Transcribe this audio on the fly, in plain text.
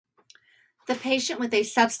The patient with a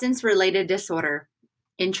substance-related disorder.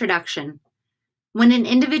 Introduction. When an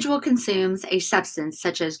individual consumes a substance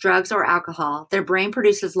such as drugs or alcohol, their brain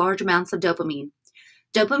produces large amounts of dopamine.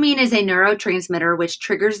 Dopamine is a neurotransmitter which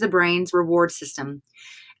triggers the brain's reward system.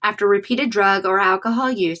 After repeated drug or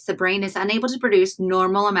alcohol use, the brain is unable to produce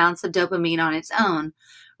normal amounts of dopamine on its own,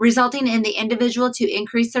 resulting in the individual to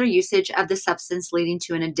increase their usage of the substance, leading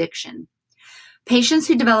to an addiction. Patients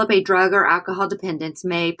who develop a drug or alcohol dependence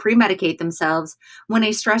may pre-medicate themselves when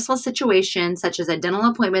a stressful situation, such as a dental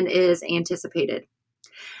appointment, is anticipated.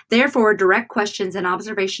 Therefore, direct questions and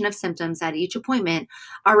observation of symptoms at each appointment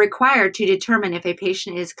are required to determine if a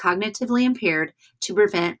patient is cognitively impaired to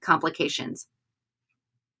prevent complications.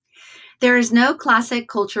 There is no classic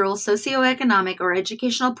cultural, socioeconomic, or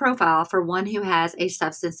educational profile for one who has a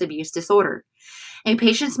substance abuse disorder. A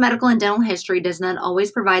patient's medical and dental history does not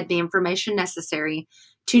always provide the information necessary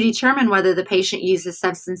to determine whether the patient uses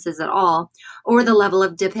substances at all or the level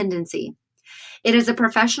of dependency. It is a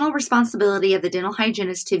professional responsibility of the dental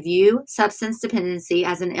hygienist to view substance dependency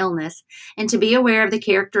as an illness and to be aware of the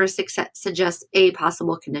characteristics that suggest a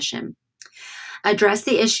possible condition. Address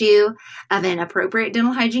the issue of an appropriate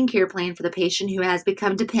dental hygiene care plan for the patient who has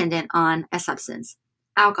become dependent on a substance.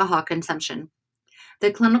 Alcohol consumption.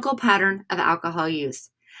 The clinical pattern of alcohol use,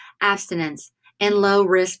 abstinence, and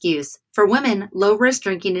low-risk use. For women, low-risk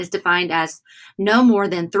drinking is defined as no more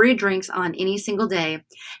than 3 drinks on any single day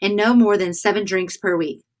and no more than 7 drinks per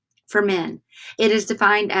week. For men, it is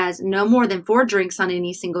defined as no more than 4 drinks on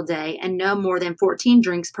any single day and no more than 14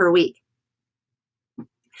 drinks per week.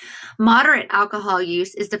 Moderate alcohol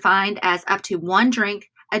use is defined as up to 1 drink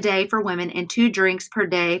a day for women and 2 drinks per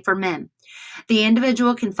day for men. The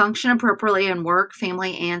individual can function appropriately in work,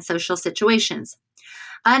 family, and social situations.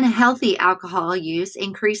 Unhealthy alcohol use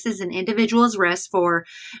increases an individual's risk for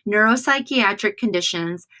neuropsychiatric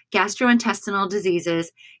conditions, gastrointestinal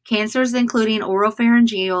diseases, cancers including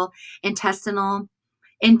oropharyngeal,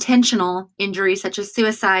 intentional injuries such as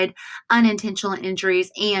suicide, unintentional injuries,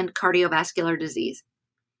 and cardiovascular disease.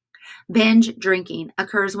 Binge drinking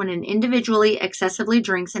occurs when an individual excessively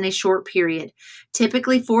drinks in a short period,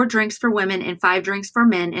 typically 4 drinks for women and 5 drinks for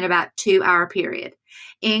men in about 2-hour period,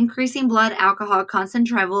 increasing blood alcohol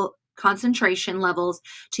concentration levels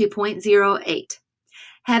to 0.08.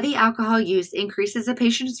 Heavy alcohol use increases a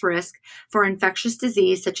patient's risk for infectious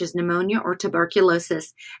disease such as pneumonia or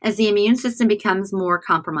tuberculosis as the immune system becomes more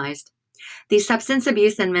compromised. The Substance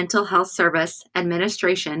Abuse and Mental Health Service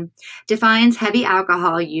Administration defines heavy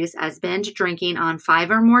alcohol use as binge drinking on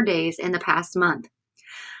 5 or more days in the past month.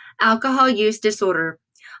 Alcohol use disorder,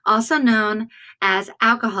 also known as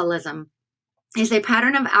alcoholism, is a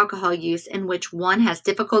pattern of alcohol use in which one has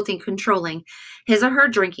difficulty controlling his or her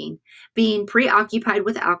drinking, being preoccupied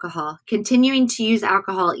with alcohol, continuing to use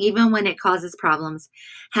alcohol even when it causes problems,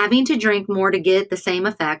 having to drink more to get the same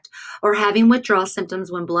effect, or having withdrawal symptoms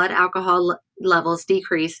when blood alcohol levels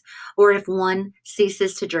decrease or if one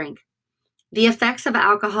ceases to drink. The effects of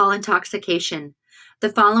alcohol intoxication. The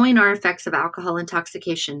following are effects of alcohol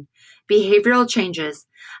intoxication: behavioral changes,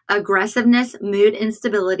 aggressiveness, mood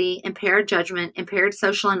instability, impaired judgment, impaired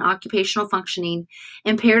social and occupational functioning,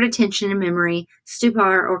 impaired attention and memory,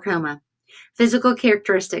 stupor or coma. Physical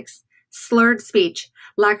characteristics: slurred speech,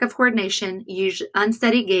 lack of coordination,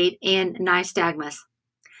 unsteady gait, and nystagmus.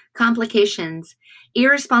 Complications: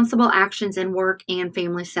 irresponsible actions in work and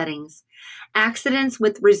family settings, accidents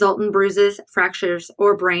with resultant bruises, fractures,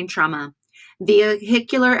 or brain trauma,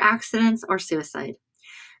 vehicular accidents, or suicide.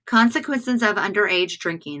 Consequences of underage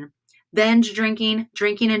drinking: binge drinking,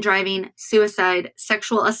 drinking and driving, suicide,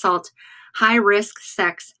 sexual assault, high-risk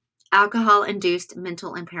sex, alcohol-induced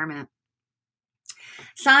mental impairment.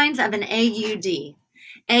 Signs of an AUD.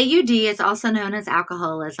 AUD is also known as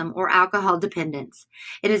alcoholism or alcohol dependence.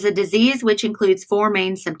 It is a disease which includes 4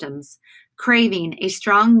 main symptoms: craving, a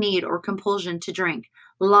strong need or compulsion to drink;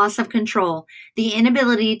 loss of control, the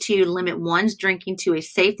inability to limit one's drinking to a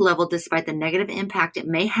safe level despite the negative impact it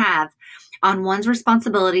may have on one's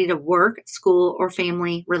responsibility to work, school, or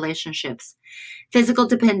family relationships; physical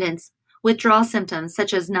dependence, withdrawal symptoms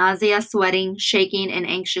such as nausea, sweating, shaking, and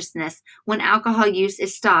anxiousness when alcohol use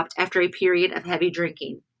is stopped after a period of heavy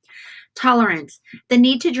drinking; tolerance, the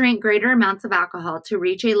need to drink greater amounts of alcohol to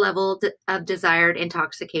reach a level of desired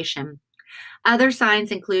intoxication. Other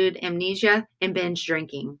signs include amnesia and binge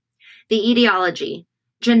drinking. The etiology,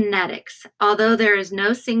 genetics. Although there is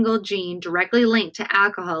no single gene directly linked to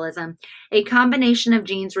alcoholism, a combination of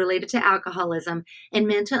genes related to alcoholism and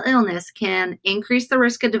mental illness can increase the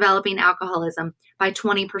risk of developing alcoholism by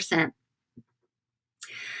 20%.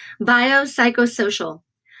 Biopsychosocial.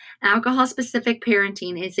 Alcohol-specific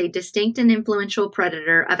parenting is a distinct and influential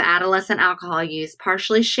predator of adolescent alcohol use,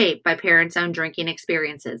 partially shaped by parents' own drinking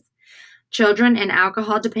experiences. Children and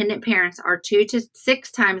alcohol-dependent parents are 2 to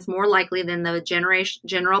 6 times more likely than the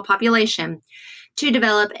general population to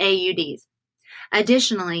develop AUDs.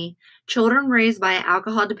 Additionally, children raised by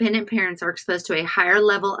alcohol-dependent parents are exposed to a higher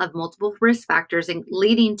level of multiple risk factors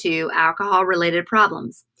leading to alcohol-related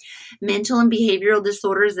problems, mental and behavioral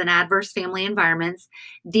disorders and adverse family environments,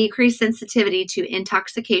 decreased sensitivity to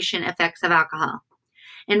intoxication effects of alcohol.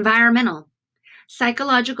 Environmental.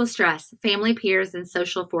 Psychological stress, family peers, and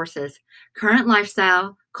social forces, current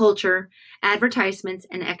lifestyle, culture, advertisements,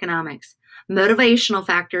 and economics. Motivational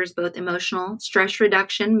factors, both emotional, stress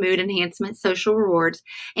reduction, mood enhancement, social rewards,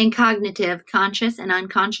 and cognitive, conscious and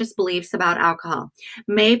unconscious beliefs about alcohol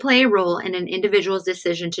may play a role in an individual's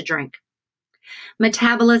decision to drink.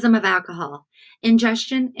 Metabolism of alcohol,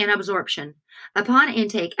 ingestion and absorption. Upon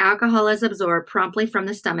intake, alcohol is absorbed promptly from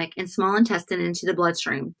the stomach and small intestine into the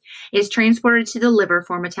bloodstream. It is transported to the liver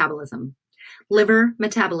for metabolism. Liver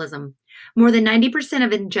metabolism. More than 90%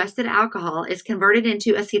 of ingested alcohol is converted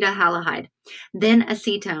into acetaldehyde, then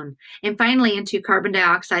acetone, and finally into carbon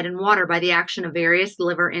dioxide and water by the action of various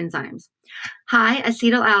liver enzymes. High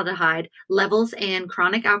acetaldehyde levels and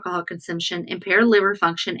chronic alcohol consumption impair liver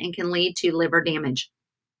function and can lead to liver damage.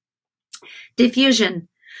 Diffusion.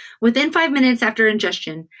 Within 5 minutes after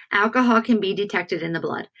ingestion, alcohol can be detected in the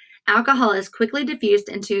blood. Alcohol is quickly diffused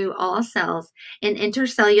into all cells and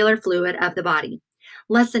intercellular fluid of the body.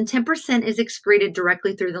 Less than 10% is excreted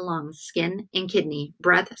directly through the lungs, skin, and kidney,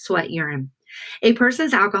 breath, sweat, urine. A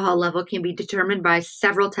person's alcohol level can be determined by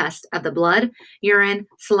several tests of the blood, urine,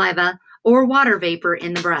 saliva, or water vapor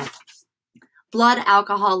in the breath. Blood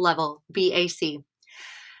alcohol level, BAC.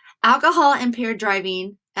 Alcohol-impaired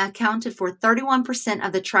driving accounted for 31%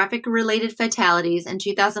 of the traffic-related fatalities in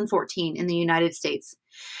 2014 in the United States.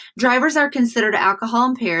 Drivers are considered alcohol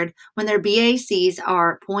impaired when their BACs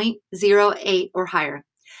are 0.08 or higher.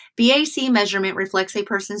 BAC measurement reflects a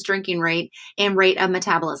person's drinking rate and rate of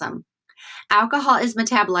metabolism. Alcohol is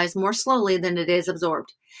metabolized more slowly than it is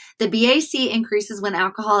absorbed. The BAC increases when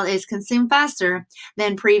alcohol is consumed faster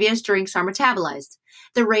than previous drinks are metabolized.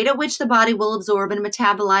 The rate at which the body will absorb and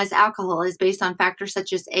metabolize alcohol is based on factors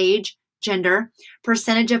such as age, gender,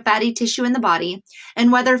 percentage of fatty tissue in the body,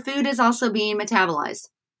 and whether food is also being metabolized.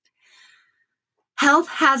 Health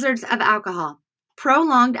hazards of alcohol.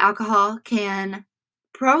 Prolonged alcohol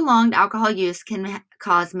use can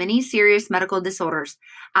cause many serious medical disorders.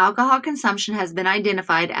 Alcohol consumption has been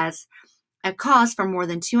identified as a cause for more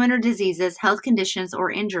than 200 diseases, health conditions, or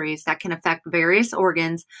injuries that can affect various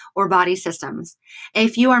organs or body systems. A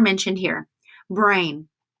few are mentioned here. Brain.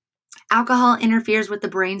 Alcohol interferes with the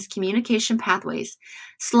brain's communication pathways,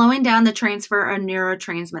 slowing down the transfer of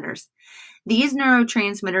neurotransmitters. These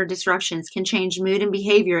neurotransmitter disruptions can change mood and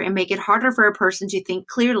behavior and make it harder for a person to think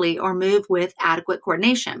clearly or move with adequate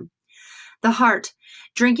coordination. The heart.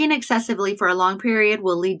 Drinking excessively for a long period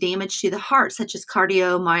will lead damage to the heart, such as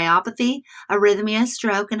cardiomyopathy, arrhythmia,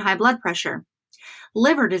 stroke, and high blood pressure.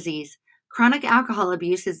 Liver disease. Chronic alcohol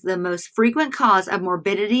abuse is the most frequent cause of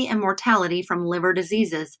morbidity and mortality from liver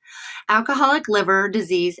diseases. Alcoholic liver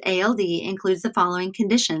disease, ALD, includes the following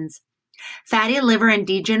conditions. Fatty liver and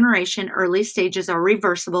degeneration, early stages are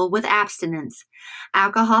reversible with abstinence.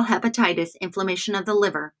 Alcohol hepatitis, inflammation of the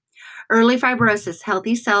liver. Early fibrosis,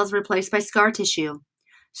 healthy cells replaced by scar tissue.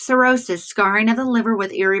 Cirrhosis, scarring of the liver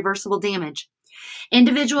with irreversible damage.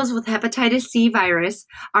 Individuals with hepatitis C virus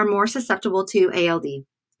are more susceptible to ALD.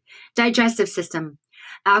 Digestive system.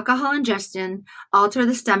 Alcohol ingestion alters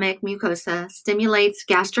the stomach mucosa, stimulates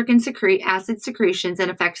gastric and acid secretions,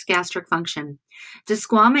 and affects gastric function.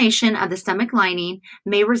 Desquamation of the stomach lining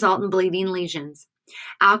may result in bleeding lesions.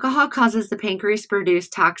 Alcohol causes the pancreas to produce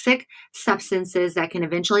toxic substances that can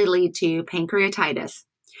eventually lead to pancreatitis.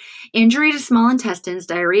 Injury to small intestines,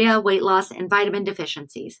 diarrhea, weight loss, and vitamin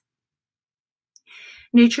deficiencies.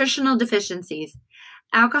 Nutritional deficiencies.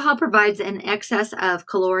 Alcohol provides an excess of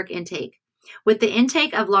caloric intake. With the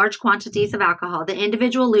intake of large quantities of alcohol, the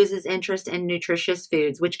individual loses interest in nutritious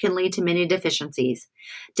foods, which can lead to many deficiencies.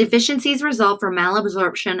 Deficiencies result from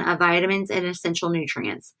malabsorption of vitamins and essential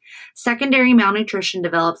nutrients. Secondary malnutrition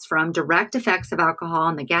develops from direct effects of alcohol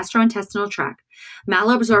on the gastrointestinal tract.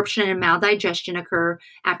 Malabsorption and maldigestion occur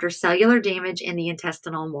after cellular damage in the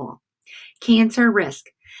intestinal wall. Cancer risk.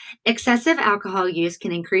 Excessive alcohol use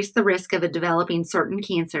can increase the risk of developing certain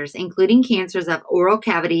cancers, including cancers of oral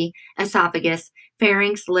cavity, esophagus,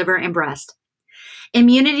 pharynx, liver, and breast.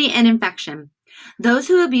 Immunity and infection. Those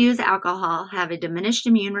who abuse alcohol have a diminished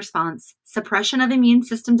immune response, suppression of immune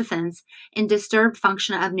system defense, and disturbed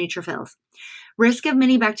function of neutrophils. Risk of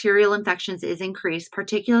many bacterial infections is increased,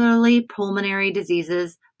 particularly pulmonary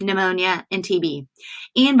diseases, pneumonia, and TB,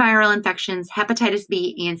 and viral infections, hepatitis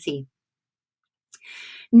B and C.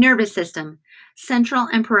 Nervous system, central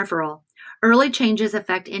and peripheral. Early changes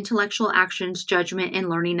affect intellectual actions, judgment, and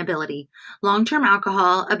learning ability. Long-term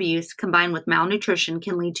alcohol abuse combined with malnutrition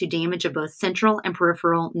can lead to damage of both central and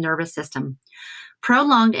peripheral nervous system.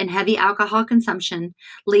 Prolonged and heavy alcohol consumption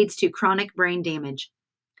leads to chronic brain damage.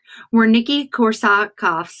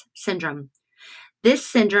 Wernicke-Korsakoff's syndrome. This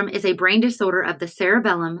syndrome is a brain disorder of the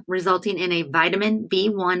cerebellum resulting in a vitamin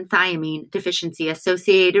B1 thiamine deficiency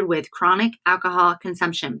associated with chronic alcohol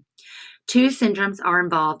consumption. Two syndromes are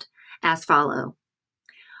involved as follow.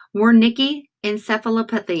 Wernicke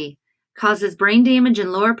encephalopathy causes brain damage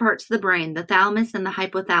in lower parts of the brain, the thalamus and the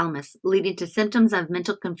hypothalamus, leading to symptoms of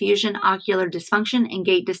mental confusion, ocular dysfunction, and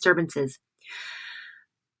gait disturbances.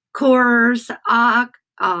 Korsakoff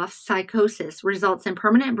psychosis results in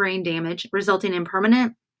permanent brain damage, resulting in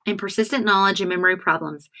permanent and persistent knowledge and memory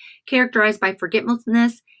problems, characterized by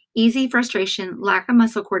forgetfulness, easy frustration, lack of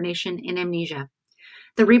muscle coordination, and amnesia.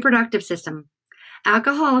 The reproductive system.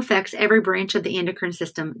 Alcohol affects every branch of the endocrine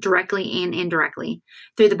system, directly and indirectly,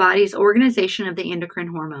 through the body's organization of the endocrine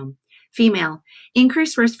hormone. Female,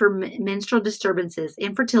 increased risk for menstrual disturbances,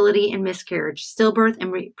 infertility and miscarriage, stillbirth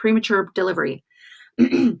and premature delivery.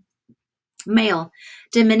 Male,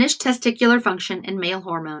 diminished testicular function and male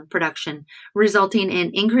hormone production, resulting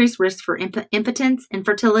in increased risk for impotence,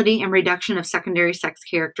 infertility, and reduction of secondary sex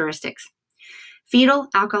characteristics. Fetal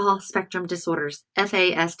alcohol spectrum disorders,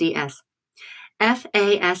 FASDS.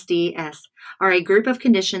 FASDS are a group of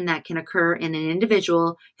conditions that can occur in an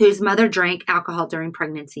individual whose mother drank alcohol during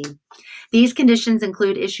pregnancy. These conditions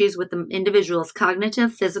include issues with the individual's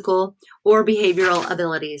cognitive, physical, or behavioral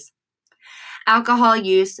abilities. Alcohol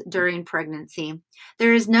use during pregnancy.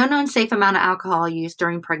 There is no known safe amount of alcohol use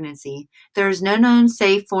during pregnancy. There is no known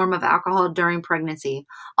safe form of alcohol during pregnancy.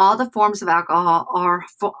 All the forms of alcohol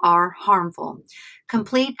are harmful.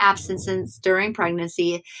 Complete abstinence during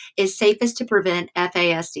pregnancy is safest to prevent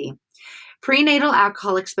FASD. Prenatal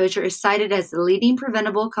alcohol exposure is cited as the leading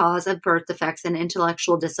preventable cause of birth defects and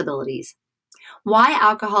intellectual disabilities. Why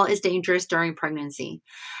alcohol is dangerous during pregnancy.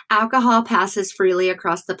 Alcohol passes freely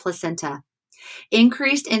across the placenta.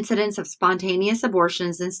 Increased incidence of spontaneous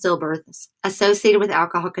abortions and stillbirths associated with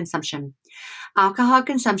alcohol consumption. Alcohol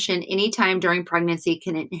consumption anytime during pregnancy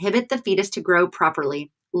can inhibit the fetus to grow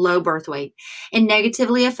properly, low birth weight, and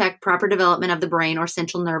negatively affect proper development of the brain or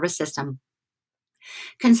central nervous system.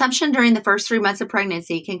 Consumption during the first 3 months of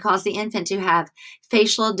pregnancy can cause the infant to have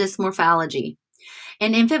facial dysmorphology.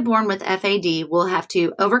 An infant born with FAD will have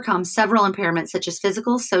to overcome several impairments such as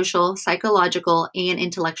physical, social, psychological, and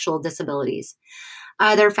intellectual disabilities.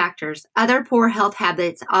 Other factors. Other poor health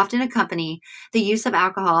habits often accompany the use of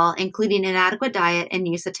alcohol, including inadequate diet and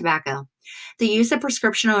use of tobacco. The use of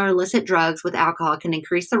prescription or illicit drugs with alcohol can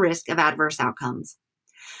increase the risk of adverse outcomes.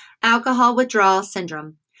 Alcohol withdrawal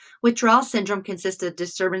syndrome. Withdrawal syndrome consists of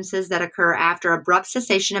disturbances that occur after abrupt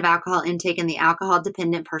cessation of alcohol intake in the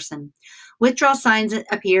alcohol-dependent person. Withdrawal signs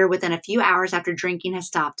appear within a few hours after drinking has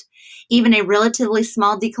stopped. Even a relatively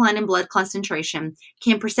small decline in blood concentration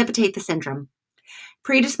can precipitate the syndrome.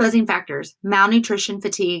 Predisposing factors: malnutrition,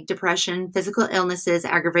 fatigue, depression, physical illnesses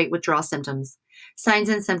aggravate withdrawal symptoms. Signs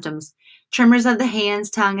and symptoms: tremors of the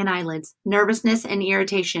hands, tongue, and eyelids, nervousness and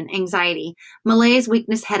irritation, anxiety, malaise,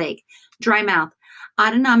 weakness, headache, dry mouth,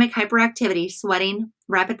 autonomic hyperactivity, sweating,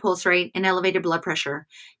 rapid pulse rate, and elevated blood pressure,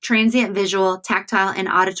 transient visual, tactile, and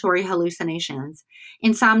auditory hallucinations,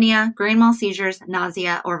 insomnia, grand mal seizures,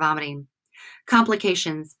 nausea, or vomiting.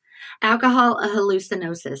 Complications: alcohol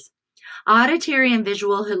hallucinosis. Auditory and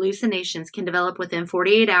visual hallucinations can develop within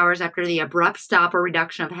 48 hours after the abrupt stop or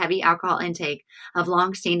reduction of heavy alcohol intake of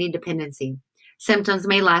long-standing dependency. Symptoms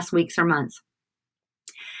may last weeks or months.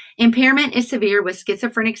 Impairment is severe with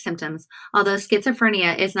schizophrenic symptoms, although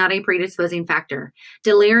schizophrenia is not a predisposing factor.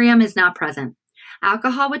 Delirium is not present.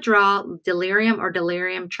 Alcohol withdrawal, delirium, or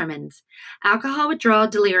delirium tremens. Alcohol withdrawal,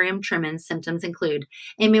 delirium tremens symptoms include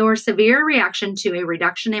a more severe reaction to a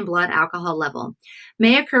reduction in blood alcohol level.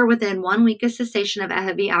 May occur within 1 week of cessation of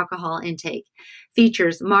heavy alcohol intake.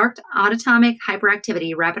 Features: marked autonomic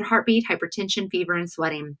hyperactivity, rapid heartbeat, hypertension, fever, and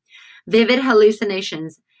sweating. Vivid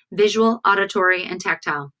hallucinations, visual, auditory, and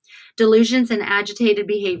tactile. Delusions and agitated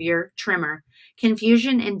behavior, tremor.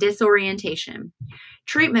 Confusion and disorientation.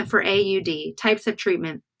 Treatment for AUD. Types of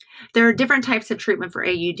treatment: There are different types of treatment for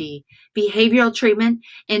AUD. Behavioral treatment,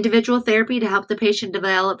 individual therapy to help the patient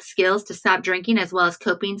develop skills to stop drinking as well as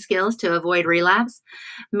coping skills to avoid relapse.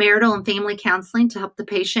 Marital and family counseling to help the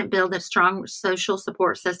patient build a strong social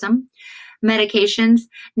support system. Medications,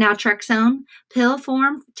 naltrexone, pill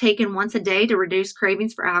form taken once a day to reduce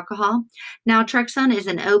cravings for alcohol. Naltrexone is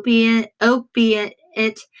an opiate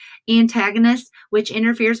antagonist which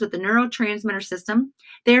interferes with the neurotransmitter system.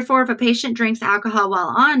 Therefore, if a patient drinks alcohol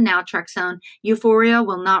while on naltrexone, euphoria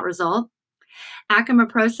will not result.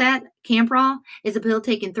 Acamprosate, Camprol, is a pill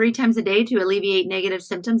taken 3 times a day to alleviate negative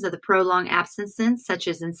symptoms of the prolonged abstinence, such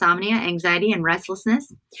as insomnia, anxiety, and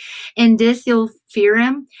restlessness.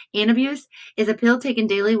 Indicylphiram, Antabuse, is a pill taken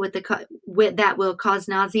daily that will cause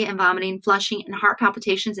nausea and vomiting, flushing, and heart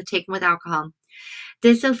palpitations if taken with alcohol.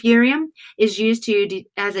 Disulfiram is used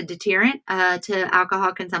as a deterrent to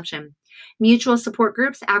alcohol consumption. Mutual support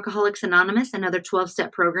groups, Alcoholics Anonymous, and other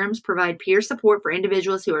 12-step programs provide peer support for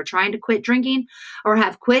individuals who are trying to quit drinking or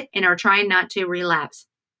have quit and are trying not to relapse.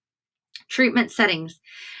 Treatment settings.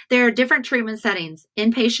 There are different treatment settings: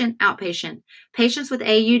 inpatient, outpatient. Patients with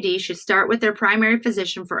AUD should start with their primary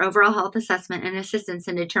physician for overall health assessment and assistance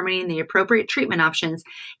in determining the appropriate treatment options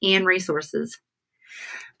and resources.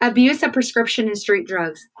 Abuse of prescription and street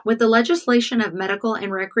drugs. With the legislation of medical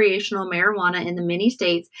and recreational marijuana in the many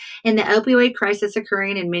states and the opioid crisis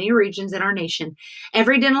occurring in many regions in our nation,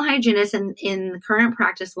 every dental hygienist in current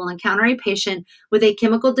practice will encounter a patient with a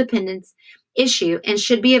chemical dependence issue and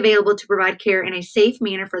should be available to provide care in a safe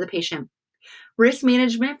manner for the patient. Risk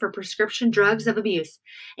management for prescription drugs of abuse.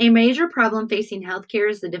 A major problem facing healthcare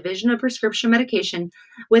is the division of prescription medication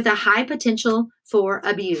with a high potential for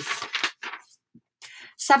abuse.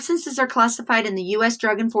 Substances are classified in the U.S.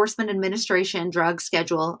 Drug Enforcement Administration drug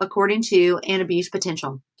schedule according to an abuse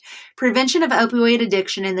potential. Prevention of opioid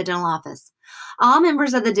addiction in the dental office. All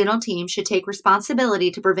members of the dental team should take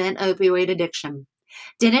responsibility to prevent opioid addiction.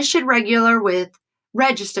 Dentists should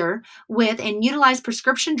register with and utilize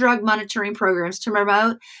prescription drug monitoring programs to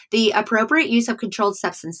promote the appropriate use of controlled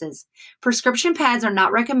substances. Prescription pads are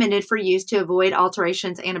not recommended for use to avoid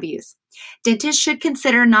alterations and abuse. Dentists should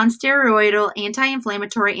consider nonsteroidal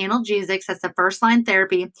anti-inflammatory analgesics as the first-line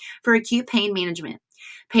therapy for acute pain management.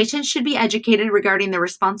 Patients should be educated regarding the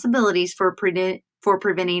responsibilities for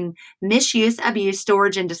preventing misuse, abuse,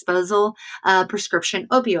 storage, and disposal of prescription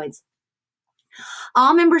opioids.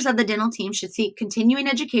 All members of the dental team should seek continuing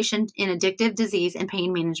education in addictive disease and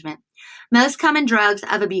pain management. Most common drugs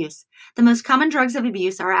of abuse. The most common drugs of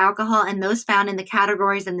abuse are alcohol and those found in the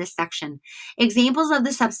categories in this section. Examples of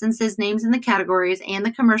the substances, names in the categories, and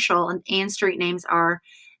the commercial and street names are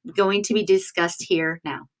going to be discussed here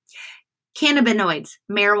now. Cannabinoids,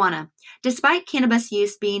 marijuana. Despite cannabis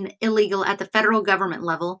use being illegal at the federal government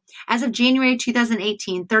level, as of January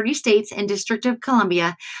 2018, 30 states and District of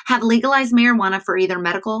Columbia have legalized marijuana for either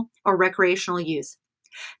medical or recreational use.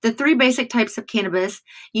 The 3 basic types of cannabis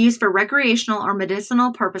used for recreational or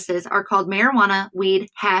medicinal purposes are called marijuana, weed,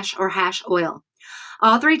 hash, or hash oil.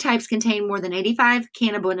 All 3 types contain more than 85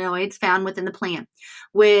 cannabinoids found within the plant,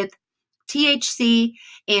 with THC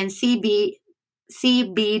and CBD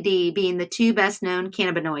being the 2 best known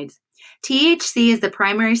cannabinoids. THC is the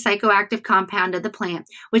primary psychoactive compound of the plant,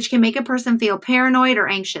 which can make a person feel paranoid or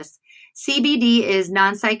anxious. CBD is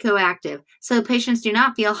non-psychoactive, so patients do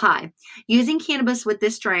not feel high. Using cannabis with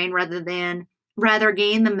this strain rather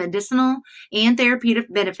gain the medicinal and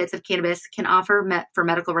therapeutic benefits of cannabis can offer for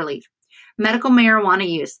medical relief. Medical marijuana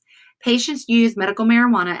use. Patients use medical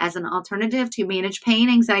marijuana as an alternative to manage pain,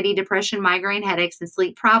 anxiety, depression, migraine, headaches, and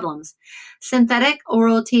sleep problems. Synthetic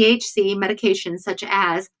oral THC medications such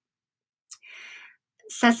as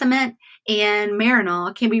Sesamet and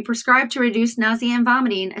Marinol can be prescribed to reduce nausea and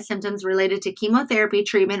vomiting symptoms related to chemotherapy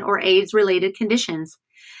treatment or AIDS-related conditions.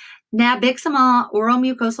 Nabiximols oral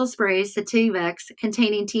mucosal sprays, Sativex,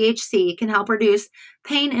 containing THC, can help reduce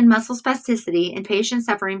pain and muscle spasticity in patients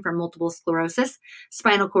suffering from multiple sclerosis,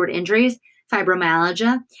 spinal cord injuries,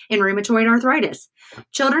 fibromyalgia, and rheumatoid arthritis.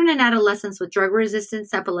 Children and adolescents with drug-resistant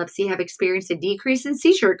epilepsy have experienced a decrease in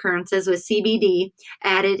seizure occurrences with CBD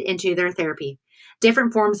added into their therapy.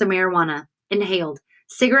 Different forms of marijuana. Inhaled.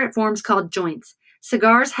 Cigarette forms called joints.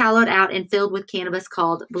 Cigars hollowed out and filled with cannabis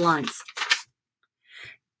called blunts.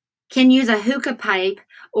 Can use a hookah pipe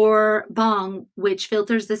or bong, which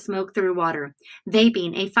filters the smoke through water.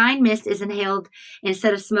 Vaping. A fine mist is inhaled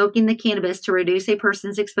instead of smoking the cannabis to reduce a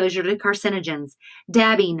person's exposure to carcinogens.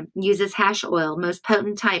 Dabbing uses hash oil, most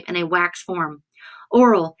potent type, in a wax form.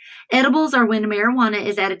 Oral. Edibles are when marijuana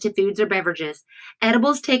is added to foods or beverages.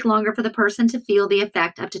 Edibles take longer for the person to feel the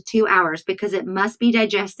effect, up to 2 hours, because it must be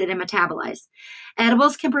digested and metabolized.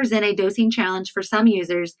 Edibles can present a dosing challenge for some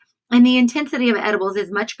users, and the intensity of edibles is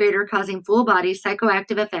much greater, causing full-body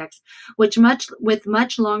psychoactive effects, with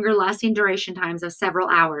much longer lasting duration times of several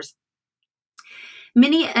hours.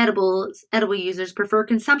 Many edible users prefer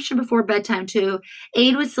consumption before bedtime to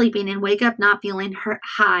aid with sleeping and wake up not feeling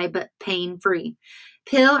high but pain-free.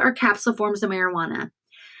 Pill or capsule forms of marijuana.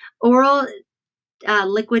 Oral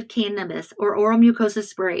liquid cannabis or oral mucosa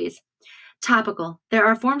sprays. Topical. There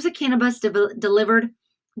are forms of cannabis delivery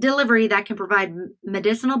that can provide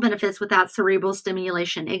medicinal benefits without cerebral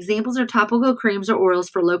stimulation. Examples are topical creams or oils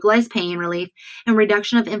for localized pain relief and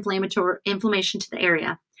reduction of inflammation to the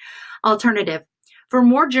area. Alternative. For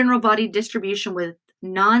more general body distribution with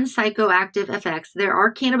non-psychoactive effects, there are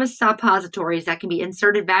cannabis suppositories that can be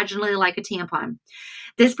inserted vaginally like a tampon.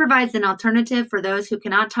 This provides an alternative for those who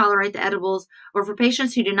cannot tolerate the edibles or for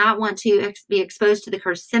patients who do not want to be exposed to the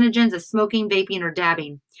carcinogens of smoking, vaping, or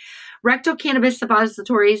dabbing. Rectal cannabis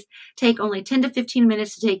suppositories take only 10 to 15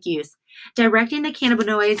 minutes to take use, directing the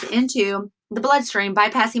cannabinoids into the bloodstream,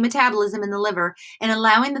 bypassing metabolism in the liver, and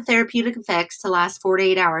allowing the therapeutic effects to last 4 to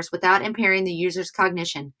 8 hours without impairing the user's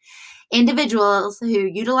cognition. Individuals who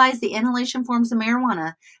utilize the inhalation forms of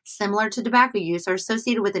marijuana, similar to tobacco use, are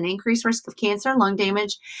associated with an increased risk of cancer, lung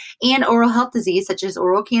damage, and oral health disease such as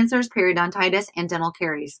oral cancers, periodontitis, and dental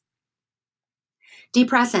caries.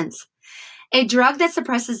 Depressants. A drug that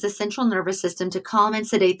suppresses the central nervous system to calm and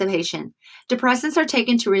sedate the patient. Depressants are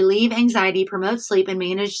taken to relieve anxiety, promote sleep, and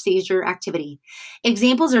manage seizure activity.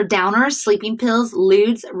 Examples are downers, sleeping pills,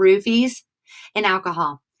 ludes, roofies, and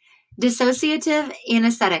alcohol. Dissociative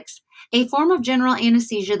anesthetics. A form of general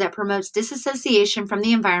anesthesia that promotes disassociation from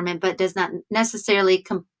the environment but does not necessarily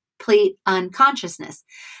complete unconsciousness,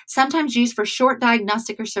 sometimes used for short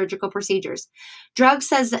diagnostic or surgical procedures. Drugs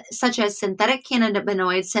such as synthetic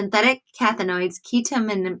cannabinoids, synthetic cathinoids,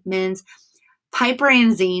 ketamines,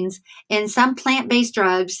 piperazines, and some plant-based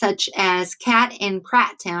drugs such as cat and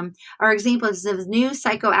kratom are examples of new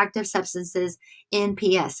psychoactive substances in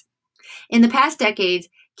PS. In the past decades,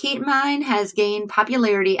 ketamine has gained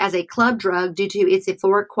popularity as a club drug due to its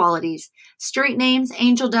euphoric qualities. Street names,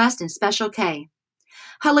 Angel Dust, and Special K.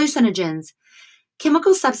 Hallucinogens.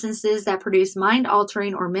 Chemical substances that produce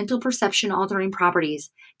mind-altering or mental perception-altering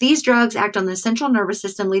properties. These drugs act on the central nervous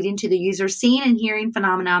system, leading to the user seeing and hearing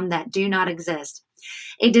phenomena that do not exist.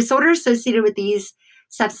 A disorder associated with these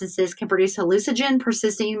substances can produce hallucinogen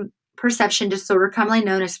persisting perception disorder, commonly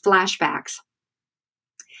known as flashbacks.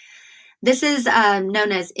 This is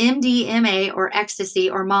known as MDMA or ecstasy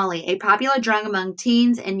or Molly, a popular drug among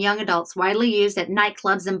teens and young adults, widely used at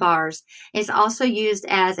nightclubs and bars. It's also used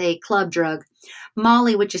as a club drug.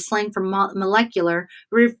 Molly, which is slang for molecular,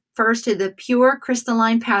 refers to the pure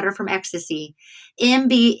crystalline powder from ecstasy.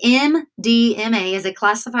 MDMA is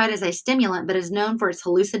classified as a stimulant but is known for its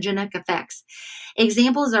hallucinogenic effects.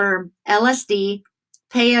 Examples are LSD,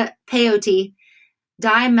 peyote,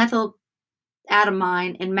 dimethyl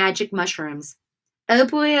adenine, and magic mushrooms.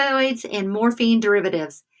 Opioids and morphine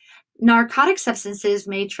derivatives. Narcotic substances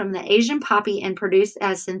made from the Asian poppy and produced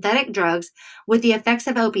as synthetic drugs with the effects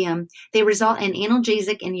of opium. They result in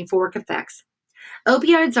analgesic and euphoric effects.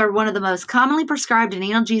 Opioids are one of the most commonly prescribed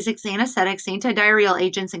analgesics, anesthetics, antidiarrheal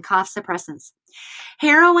agents, and cough suppressants.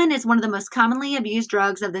 Heroin is one of the most commonly abused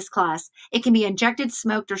drugs of this class. It can be injected,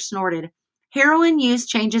 smoked, or snorted. Heroin use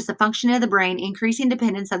changes the function of the brain, increasing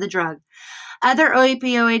dependence of the drug. Other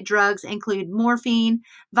opioid drugs include morphine,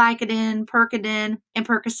 Vicodin, Percodan, and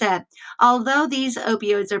Percocet. Although these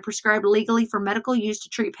opioids are prescribed legally for medical use to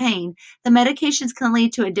treat pain, the medications can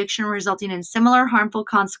lead to addiction, resulting in similar harmful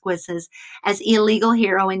consequences as illegal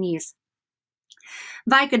heroin use.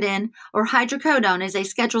 Vicodin, or hydrocodone, is a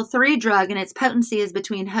Schedule III drug, and its potency is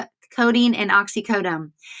between codeine and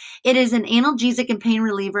oxycodone. It is an analgesic and pain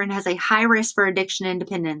reliever and has a high risk for addiction and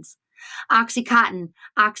dependence. Oxycontin,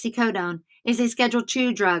 oxycodone, is a Schedule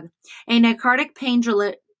II drug, a narcotic pain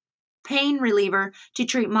reliever to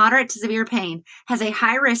treat moderate to severe pain, has a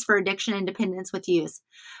high risk for addiction and dependence with use.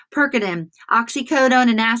 Percodan, oxycodone,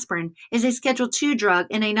 and aspirin is a Schedule II drug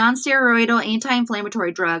and a nonsteroidal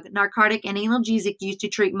anti-inflammatory drug, narcotic, and analgesic used to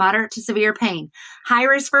treat moderate to severe pain. High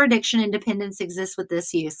risk for addiction and dependence exists with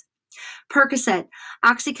this use. Percocet,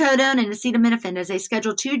 oxycodone, and acetaminophen is a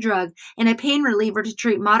Schedule II drug and a pain reliever to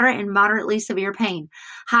treat moderate and moderately severe pain.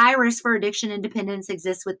 High risk for addiction and dependence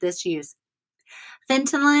exists with this use.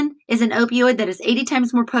 Fentanyl is an opioid that is 80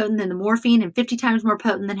 times more potent than the morphine and 50 times more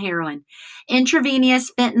potent than heroin. Intravenous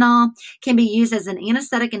fentanyl can be used as an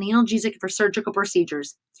anesthetic and analgesic for surgical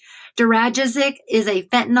procedures. Duragesic is a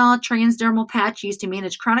fentanyl transdermal patch used to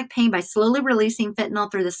manage chronic pain by slowly releasing fentanyl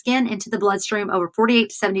through the skin into the bloodstream over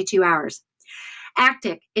 48 to 72 hours.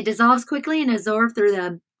 Actic, it dissolves quickly and is absorbed through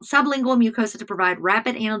the sublingual mucosa to provide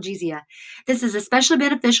rapid analgesia. This is especially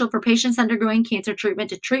beneficial for patients undergoing cancer treatment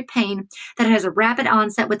to treat pain that has a rapid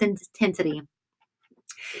onset with intensity.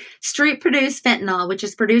 Street-produced fentanyl, which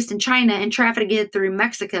is produced in China and trafficked through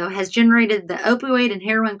Mexico, has generated the opioid and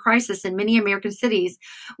heroin crisis in many American cities,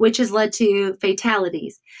 which has led to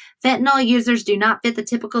fatalities. Fentanyl users do not fit the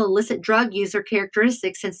typical illicit drug user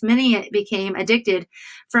characteristics, since many became addicted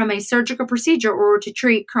from a surgical procedure or to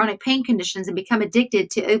treat chronic pain conditions and become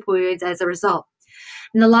addicted to opioids as a result.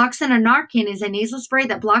 Naloxone or Narcan is a nasal spray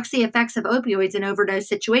that blocks the effects of opioids in overdose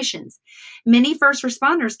situations. Many first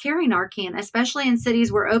responders carry Narcan, especially in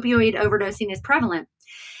cities where opioid overdosing is prevalent.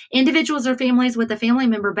 Individuals or families with a family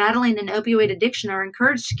member battling an opioid addiction are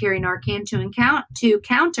encouraged to carry Narcan to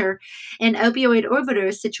counter an opioid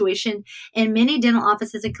overdose situation, and many dental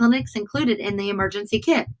offices and clinics included in the emergency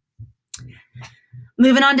kit.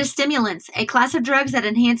 Moving on to stimulants, a class of drugs that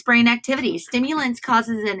enhance brain activity. Stimulants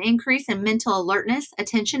causes an increase in mental alertness,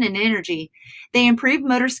 attention, and energy. They improve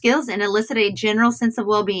motor skills and elicit a general sense of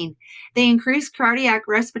well-being. They increase cardiac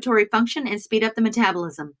respiratory function and speed up the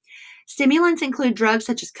metabolism. Stimulants include drugs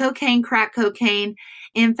such as cocaine, crack cocaine,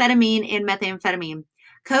 amphetamine, and methamphetamine.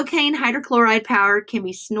 Cocaine hydrochloride powder can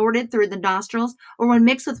be snorted through the nostrils, or when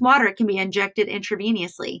mixed with water, it can be injected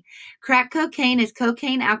intravenously. Crack cocaine is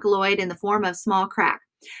cocaine alkaloid in the form of small crack.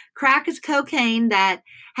 Crack is cocaine that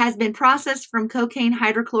has been processed from cocaine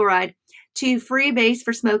hydrochloride to free base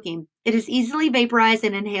for smoking. It is easily vaporized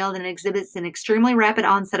and inhaled and exhibits an extremely rapid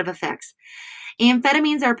onset of effects.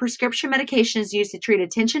 Amphetamines are prescription medications used to treat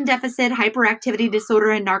attention deficit, hyperactivity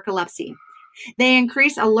disorder, and narcolepsy. They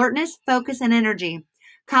increase alertness, focus, and energy.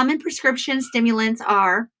 Common prescription stimulants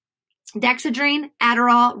are Dexedrine,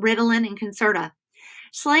 Adderall, Ritalin, and Concerta.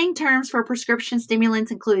 Slang terms for prescription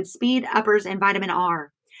stimulants include speed, uppers, and vitamin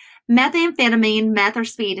R. Methamphetamine, meth or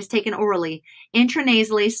speed, is taken orally,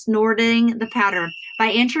 intranasally, snorting the powder,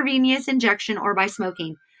 by intravenous injection, or by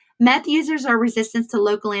smoking. Meth users are resistant to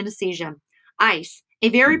local anesthesia. Ice, a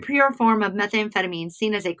very pure form of methamphetamine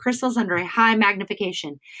seen as crystals under a high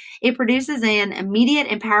magnification. It produces an immediate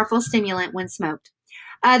and powerful stimulant when smoked.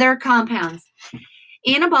 Other compounds.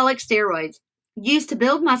 Anabolic steroids, used to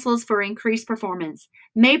build muscles for increased performance,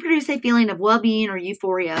 may produce a feeling of well-being or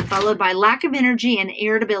euphoria, followed by lack of energy and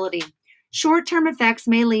irritability. Short-term effects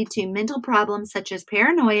may lead to mental problems such as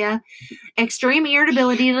paranoia, extreme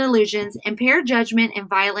irritability, delusions, impaired judgment, and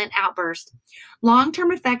violent outbursts.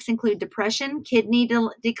 Long-term effects include depression, kidney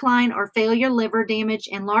decline or failure, liver damage,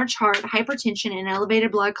 enlarged heart, hypertension, and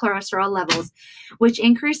elevated blood cholesterol levels, which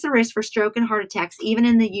increase the risk for stroke and heart attacks even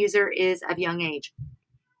in the user is of young age.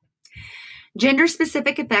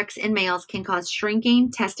 Gender-specific effects in males can cause shrinking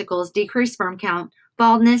testicles, decreased sperm count,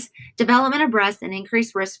 baldness, development of breasts, and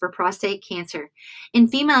increased risk for prostate cancer. In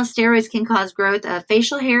females, steroids can cause growth of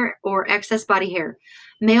facial hair or excess body hair,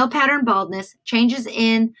 male pattern baldness, changes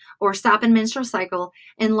in or stop in menstrual cycle,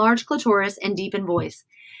 enlarged clitoris, and deepened voice.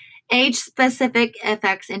 Age-specific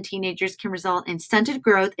effects in teenagers can result in stunted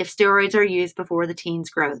growth if steroids are used before the teen's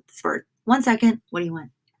growth spurt. 1 second. What do you want?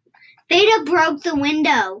 Beta broke the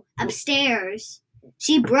window upstairs.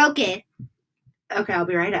 She broke it. Okay, I'll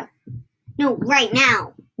be right up. No, right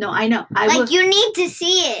now. No, I know. You need to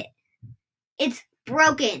see it. It's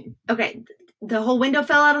broken. Okay, the whole window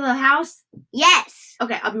fell out of the house? Yes.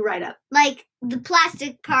 Okay, I'll be right up. Like the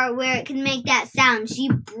plastic part where it can make that sound. She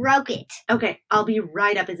broke it. Okay, I'll be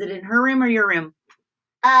right up. Is it in her room or your room?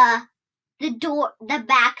 The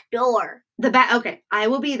back door. Okay, I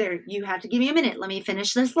will be there. You have to give me a minute. Let me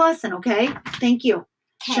finish this lesson, okay? Thank you.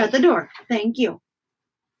 Okay. Shut the door. Thank you.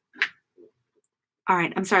 All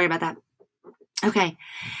right, I'm sorry about that. Okay,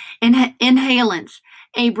 inhalants,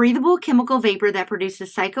 a breathable chemical vapor that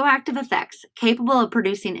produces psychoactive effects capable of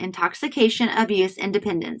producing intoxication, abuse, and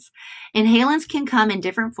dependence. Inhalants can come in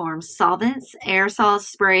different forms: solvents, aerosols,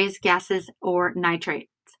 sprays, gases, or nitrates.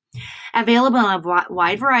 Available in a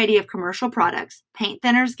wide variety of commercial products: paint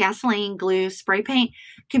thinners, gasoline, glue, spray paint,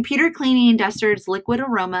 computer cleaning dusters, liquid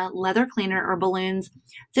aroma, leather cleaner, or balloons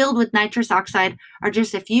filled with nitrous oxide are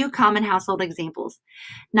just a few common household examples.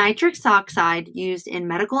 Nitrous oxide used in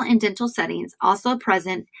medical and dental settings also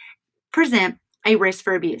present a risk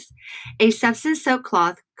for abuse. A substance-soaked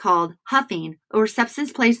cloth called huffing, or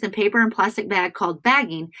substance placed in paper and plastic bag called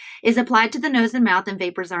bagging, is applied to the nose and mouth and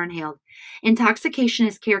vapors are inhaled. Intoxication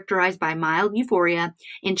is characterized by mild euphoria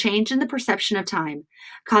and change in the perception of time,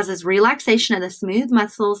 causes relaxation of the smooth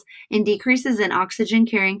muscles, and decreases in oxygen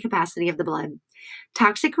carrying capacity of the blood.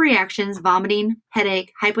 Toxic reactions, vomiting,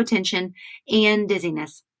 headache, hypotension, and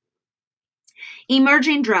dizziness.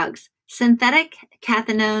 Emerging drugs, synthetic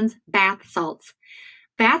cathinones, bath salts.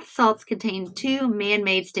 Bath salts contain two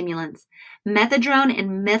man-made stimulants, methadone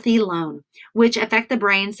and methylone, which affect the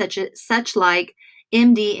brain such like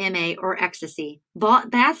MDMA or ecstasy.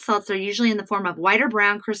 Bath salts are usually in the form of white or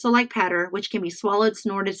brown crystal-like powder, which can be swallowed,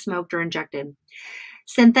 snorted, smoked, or injected.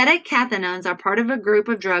 Synthetic cathinones are part of a group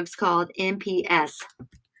of drugs called NPS.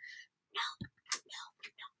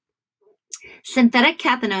 Synthetic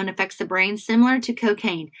cathinone affects the brain similar to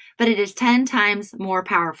cocaine, but it is 10 times more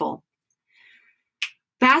powerful.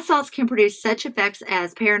 Bath salts can produce such effects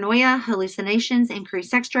as paranoia, hallucinations,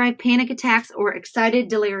 increased sex drive, panic attacks, or excited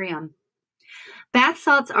delirium. Bath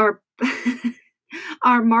salts are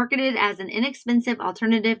marketed as an inexpensive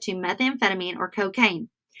alternative to methamphetamine or cocaine.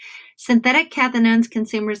 Synthetic cathinones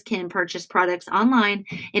consumers can purchase products online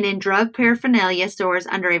and in drug paraphernalia stores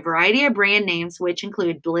under a variety of brand names, which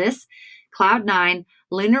include Bliss, Cloud9,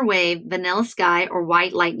 Lunar Wave, Vanilla Sky, or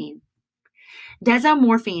White Lightning.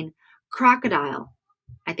 Desomorphine, crocodile.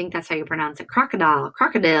 I think that's how you pronounce it. Crocodile.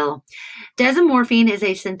 Desomorphine is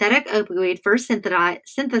a synthetic opioid first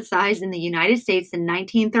synthesized in the United States in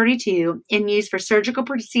 1932 and used for surgical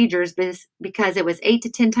procedures because it was 8 to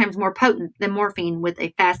 10 times more potent than morphine with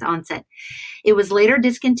a fast onset. It was later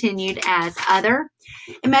discontinued as other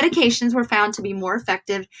medications were found to be more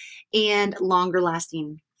effective and longer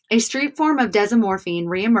lasting. A street form of desomorphine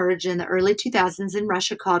reemerged in the early 2000s in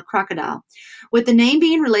Russia called crocodile, with the name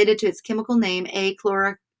being related to its chemical name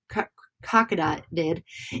A-chlorococodide,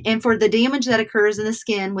 and for the damage that occurs in the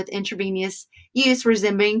skin with intravenous use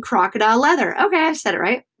resembling crocodile leather. Okay, I said it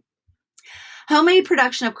right. Homemade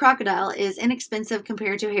production of crocodile is inexpensive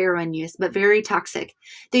compared to heroin use, but very toxic.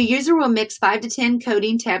 The user will mix 5 to 10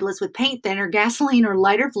 codeine tablets with paint thinner, gasoline, or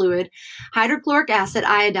lighter fluid, hydrochloric acid,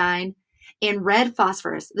 iodine, and red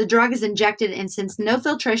phosphorus. The drug is injected, and since no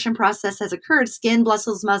filtration process has occurred, skin,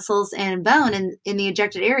 muscles, and bone in the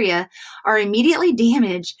injected area are immediately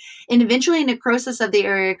damaged, and eventually necrosis of the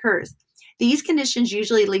area occurs. These conditions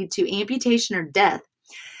usually lead to amputation or death.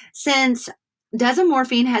 Since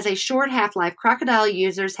desomorphine has a short half-life, crocodile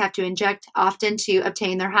users have to inject often to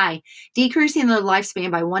obtain their high, decreasing their lifespan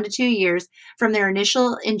by 1 to 2 years from their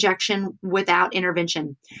initial injection without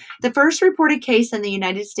intervention. The first reported case in the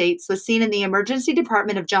United States was seen in the emergency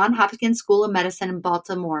department of Johns Hopkins School of Medicine in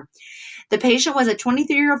Baltimore. The patient was a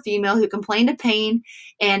 23-year-old female who complained of pain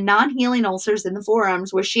and non-healing ulcers in the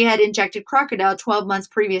forearms where she had injected crocodile 12 months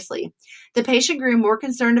previously. The patient grew more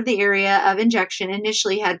concerned of the area of injection,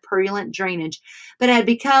 initially had purulent drainage, but had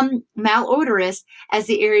become malodorous as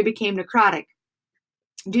the area became necrotic.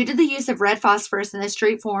 Due to the use of red phosphorus in the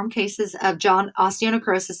street form, cases of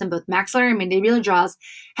osteonecrosis in both maxillary and mandibular jaws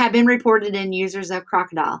have been reported in users of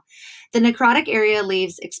crocodile. The necrotic area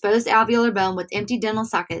leaves exposed alveolar bone with empty dental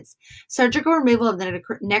sockets. Surgical removal of the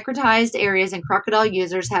necrotized areas in crocodile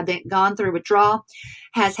users have gone through withdrawal,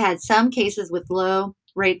 has had some cases with low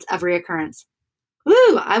rates of reoccurrence.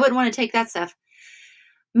 Woo! I wouldn't want to take that stuff.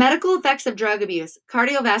 Medical effects of drug abuse.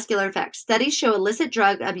 Cardiovascular effects. Studies show illicit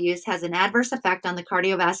drug abuse has an adverse effect on the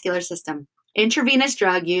cardiovascular system. Intravenous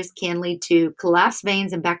drug use can lead to collapsed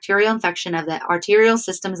veins and bacterial infection of the arterial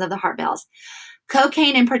systems of the heart valves.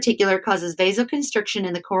 Cocaine in particular causes vasoconstriction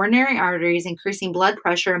in the coronary arteries, increasing blood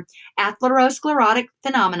pressure, atherosclerotic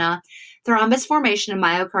phenomena, thrombus formation, and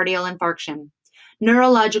myocardial infarction.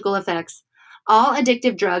 Neurological effects. All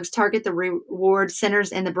addictive drugs target the reward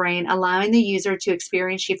centers in the brain, allowing the user to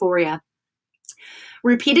experience euphoria.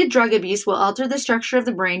 Repeated drug abuse will alter the structure of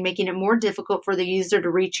the brain, making it more difficult for the user to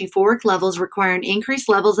reach euphoric levels, requiring increased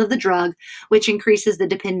levels of the drug, which increases the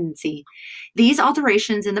dependency. These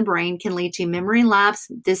alterations in the brain can lead to memory lapse,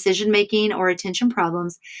 decision-making or attention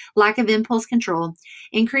problems, lack of impulse control,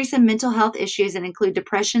 increase in mental health issues that include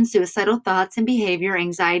depression, suicidal thoughts and behavior,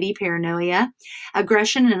 anxiety, paranoia,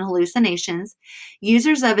 aggression, and hallucinations.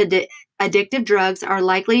 Users of addictive drugs are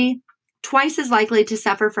twice as likely to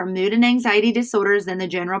suffer from mood and anxiety disorders than the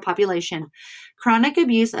general population. Chronic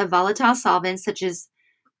abuse of volatile solvents such as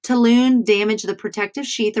toluene damage the protective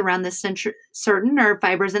sheath around the certain nerve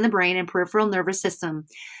fibers in the brain and peripheral nervous system.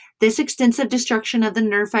 This extensive destruction of the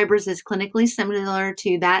nerve fibers is clinically similar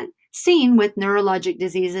to that seen with neurologic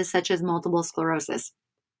diseases such as multiple sclerosis.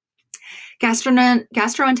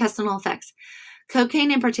 Gastrointestinal effects.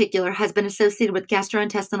 Cocaine in particular has been associated with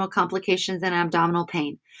gastrointestinal complications and abdominal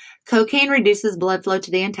pain. Cocaine reduces blood flow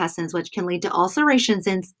to the intestines, which can lead to ulcerations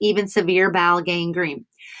and even severe bowel gangrene.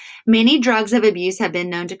 Many drugs of abuse have been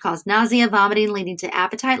known to cause nausea, vomiting, leading to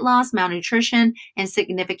appetite loss, malnutrition, and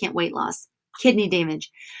significant weight loss. Kidney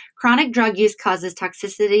damage. Chronic drug use causes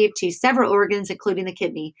toxicity to several organs, including the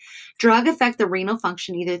kidney. Drugs affect the renal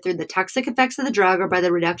function either through the toxic effects of the drug or by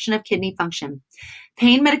the reduction of kidney function.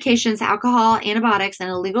 Pain medications, alcohol, antibiotics,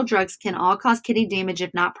 and illegal drugs can all cause kidney damage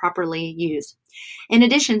if not properly used. In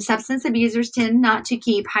addition, substance abusers tend not to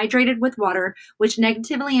keep hydrated with water, which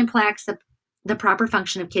negatively impacts the proper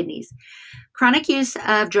function of kidneys. Chronic use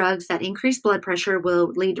of drugs that increase blood pressure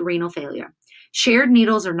will lead to renal failure. Shared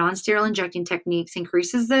needles or non-sterile injecting techniques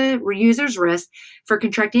increases the user's risk for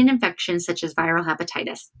contracting infections such as viral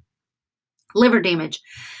hepatitis. Liver damage.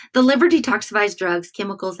 The liver detoxifies drugs,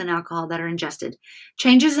 chemicals, and alcohol that are ingested.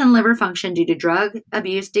 Changes in liver function due to drug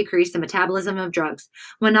abuse decrease the metabolism of drugs.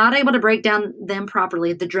 When not able to break down them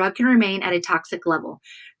properly, the drug can remain at a toxic level.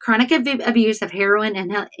 Chronic abuse of heroin,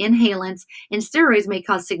 inhalants, and steroids may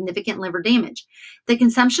cause significant liver damage. The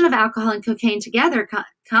consumption of alcohol and cocaine together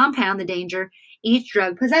compound the danger each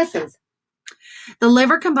drug possesses. The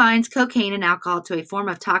liver combines cocaine and alcohol to a form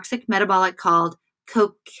of toxic metabolic called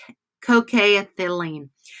cocaethylene.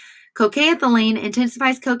 Cocaethylene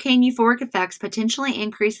intensifies cocaine euphoric effects, potentially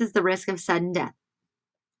increases the risk of sudden death.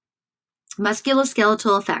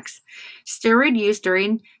 Musculoskeletal effects. Steroid use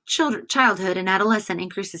during childhood and adolescence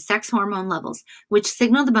increases sex hormone levels, which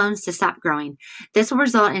signal the bones to stop growing. This will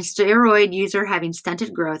result in steroid user having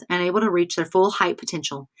stunted growth and unable to reach their full height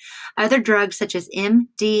potential. Other drugs such as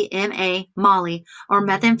MDMA, Molly, or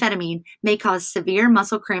methamphetamine may cause severe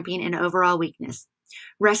muscle cramping and overall weakness.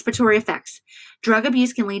 Respiratory effects. Drug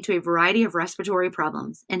abuse can lead to a variety of respiratory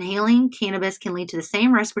problems. Inhaling cannabis can lead to the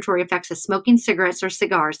same respiratory effects as smoking cigarettes or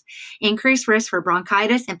cigars, increased risk for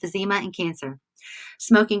bronchitis, emphysema, and cancer.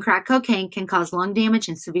 Smoking crack cocaine can cause lung damage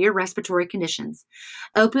and severe respiratory conditions.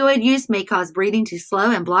 Opioid use may cause breathing to slow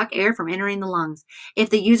and block air from entering the lungs. If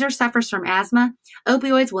the user suffers from asthma,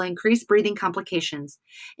 opioids will increase breathing complications.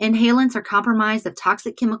 Inhalants are comprised of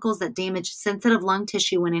toxic chemicals that damage sensitive lung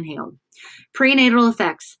tissue when inhaled. Prenatal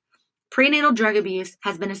effects. Prenatal drug abuse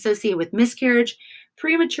has been associated with miscarriage,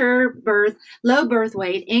 premature birth, low birth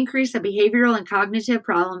weight, increase of behavioral and cognitive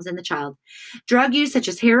problems in the child. Drug use such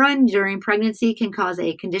as heroin during pregnancy can cause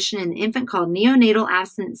a condition in the infant called neonatal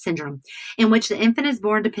abstinence syndrome, in which the infant is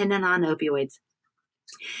born dependent on opioids.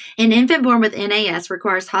 An infant born with NAS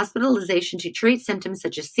requires hospitalization to treat symptoms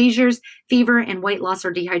such as seizures, fever, and weight loss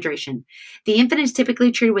or dehydration. The infant is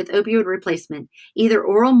typically treated with opioid replacement, either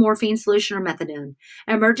oral morphine solution or methadone.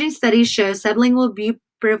 Emerging studies show sublingual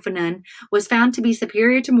buprenorphine was found to be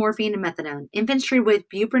superior to morphine and methadone. Infants treated with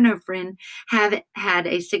buprenorphine have had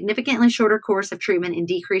a significantly shorter course of treatment and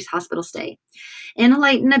decreased hospital stay.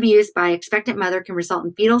 Inhalant abuse by expectant mother can result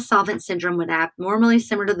in fetal solvent syndrome with abnormally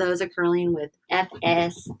similar to those occurring with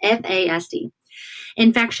FASD.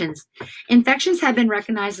 Infections. Infections have been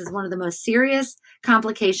recognized as one of the most serious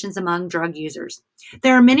complications among drug users.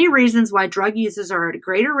 There are many reasons why drug users are at a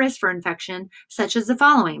greater risk for infection, such as the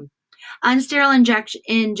following: unsterile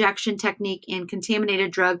injection technique and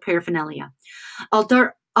contaminated drug paraphernalia.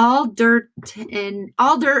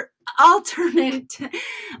 Alternate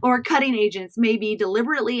or cutting agents may be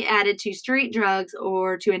deliberately added to street drugs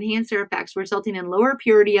or to enhance their effects, resulting in lower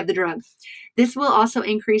purity of the drug. This will also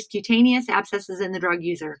increase cutaneous abscesses in the drug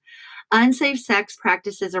user. Unsafe sex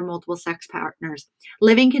practices or multiple sex partners.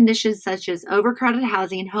 Living conditions such as overcrowded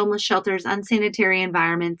housing, homeless shelters, unsanitary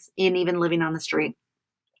environments, and even living on the street.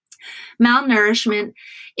 Malnourishment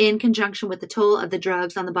in conjunction with the toll of the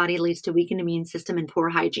drugs on the body leads to weakened immune system and poor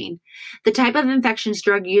hygiene. The type of infections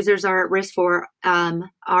drug users are at risk for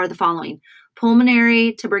are the following: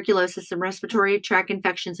 pulmonary tuberculosis and respiratory tract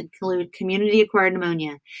infections include community-acquired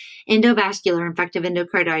pneumonia, endovascular infective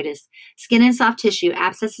endocarditis, skin and soft tissue,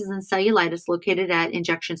 abscesses and cellulitis located at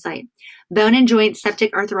injection site, bone and joint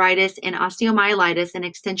septic arthritis and osteomyelitis, and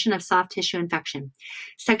extension of soft tissue infection,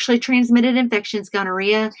 sexually transmitted infections,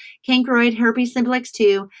 gonorrhea, chancroid, herpes simplex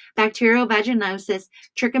 2, bacterial vaginosis,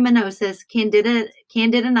 trichomoniasis,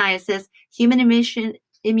 candidoniasis, human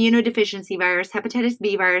immunodeficiency virus, hepatitis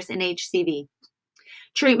B virus, and HCV.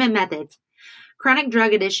 Treatment methods. Chronic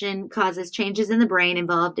drug addiction causes changes in the brain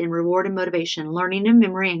involved in reward and motivation, learning and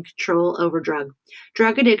memory, and control over drug.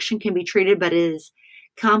 Drug addiction can be treated, but it is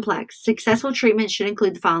complex. Successful treatment should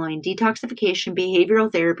include the following: detoxification,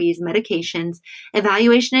 behavioral therapies, medications,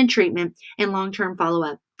 evaluation and treatment, and long-term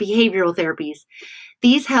follow-up. Behavioral therapies.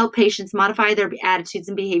 These help patients modify their attitudes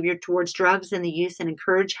and behavior towards drugs and the use and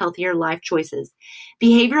encourage healthier life choices.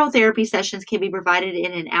 Behavioral therapy sessions can be provided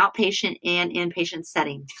in an outpatient and inpatient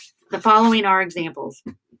setting. The following are examples.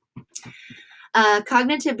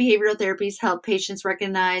 Cognitive behavioral therapies help patients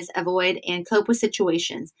recognize, avoid, and cope with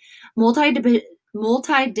situations.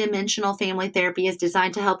 Multidimensional family therapy is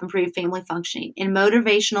designed to help improve family functioning, and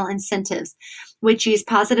motivational incentives, which use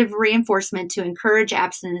positive reinforcement to encourage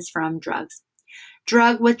abstinence from drugs.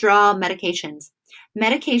 Drug withdrawal medications.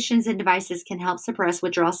 Medications and devices can help suppress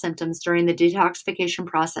withdrawal symptoms during the detoxification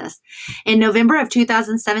process. In November of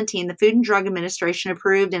 2017, the Food and Drug Administration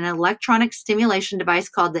approved an electronic stimulation device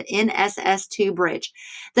called the NSS2 Bridge.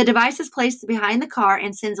 The device is placed behind the car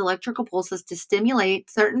and sends electrical pulses to stimulate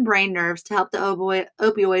certain brain nerves to help the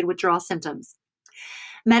opioid withdrawal symptoms.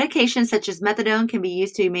 Medications such as methadone can be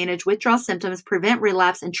used to manage withdrawal symptoms, prevent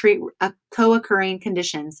relapse, and treat co-occurring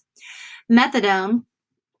conditions. Methadone,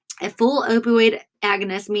 a full opioid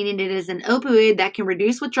agonist, meaning it is an opioid that can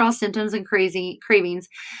reduce withdrawal symptoms and cravings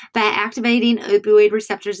by activating opioid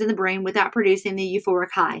receptors in the brain without producing the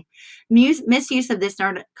euphoric high. Misuse of this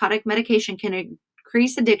narcotic medication can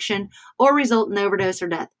increase addiction or result in overdose or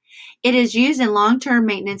death. It is used in long-term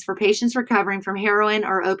maintenance for patients recovering from heroin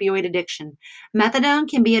or opioid addiction. Methadone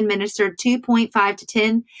can be administered 2.5 to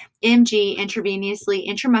 10 mg intravenously,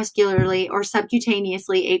 intramuscularly, or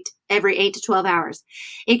subcutaneously every 8 to 12 hours.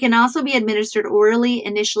 It can also be administered orally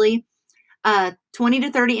initially, 20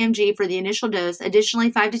 to 30 mg for the initial dose,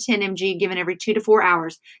 additionally 5 to 10 mg given every 2 to 4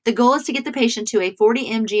 hours. The goal is to get the patient to a 40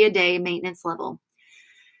 mg a day maintenance level.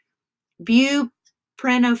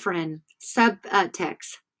 Buprenorphine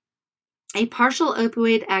subtext. A partial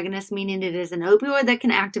opioid agonist, meaning it is an opioid that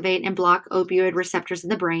can activate and block opioid receptors in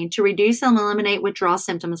the brain to reduce and eliminate withdrawal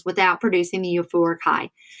symptoms without producing the euphoric high.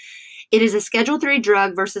 It is a Schedule III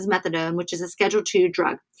drug versus methadone, which is a Schedule II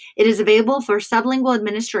drug. It is available for sublingual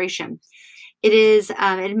administration. It is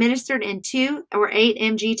administered in 2 or 8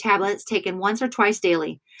 mg tablets taken once or twice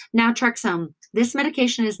daily. Naltrexone. This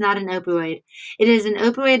medication is not an opioid. It is an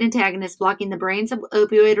opioid antagonist blocking the brain's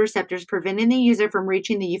opioid receptors, preventing the user from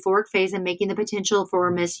reaching the euphoric phase and making the potential for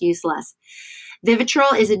misuse less.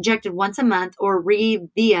 Vivitrol is injected once a month, or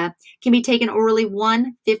Revia can be taken orally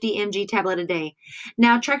 1 50 mg tablet a day.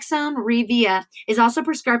 Naltrexone Revia is also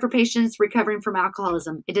prescribed for patients recovering from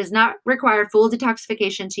alcoholism. It does not require full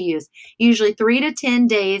detoxification to use, usually 3 to 10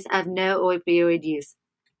 days of no opioid use.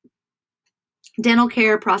 Dental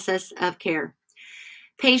care process of care.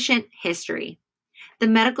 Patient history. The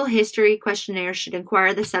medical history questionnaire should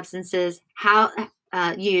inquire the substances,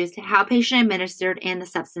 used, how patient administered, and the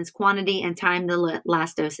substance quantity and time the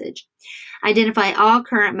last dosage. Identify all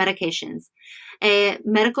current medications. A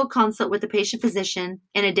medical consult with the patient physician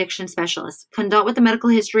and addiction specialist. Conduct with the medical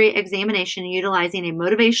history examination utilizing a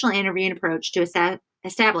motivational interviewing approach to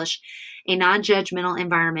establish a non-judgmental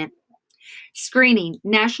environment. Screening.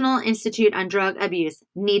 National Institute on Drug Abuse,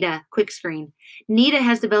 NIDA, Quick Screen. NIDA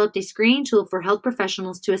has developed a screening tool for health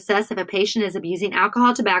professionals to assess if a patient is abusing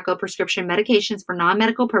alcohol, tobacco, prescription medications for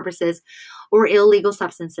non-medical purposes, or illegal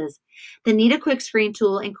substances. The NIDA Quick Screen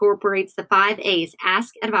tool incorporates the 5 A's: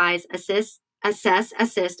 ask, advise, assess,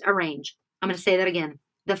 assist, arrange. I'm going to say that again.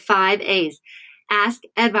 The 5 A's: ask,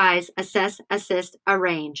 advise, assess, assist,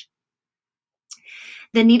 arrange.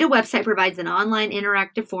 The NIDA website provides an online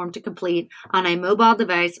interactive form to complete on a mobile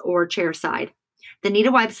device or chair side. The NIDA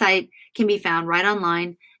website can be found right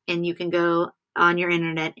online, and you can go on your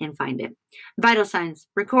internet and find it. Vital signs.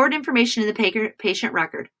 Record information in the patient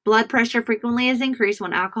record. Blood pressure frequently is increased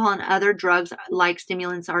when alcohol and other drugs like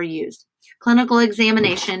stimulants are used. Clinical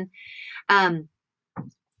examination.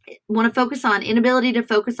 Want to focus on inability to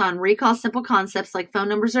focus on recall simple concepts like phone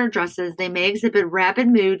numbers or addresses. They may exhibit rapid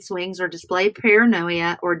mood swings or display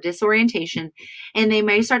paranoia or disorientation, and they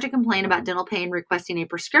may start to complain about dental pain, requesting a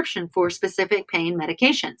prescription for specific pain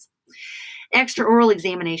medications. Extraoral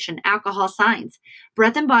examination. Alcohol signs.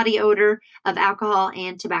 Breath and body odor of alcohol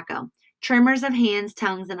and tobacco. Tremors of hands,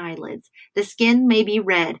 tongues, and eyelids. The skin may be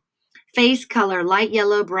red. Face color, light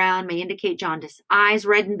yellow, brown, may indicate jaundice. Eyes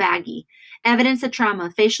red and baggy. Evidence of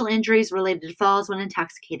trauma, facial injuries related to falls when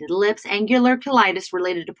intoxicated. Lips, angular colitis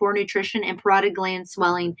related to poor nutrition, and parotid gland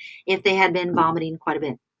swelling if they had been vomiting quite a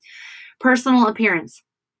bit. Personal appearance.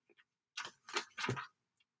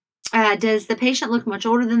 Does the patient look much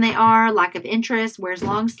older than they are? Lack of interest, wears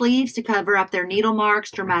long sleeves to cover up their needle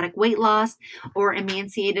marks, dramatic weight loss, or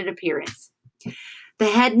emaciated appearance. The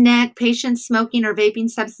head and neck, patients smoking or vaping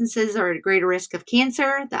substances are at greater risk of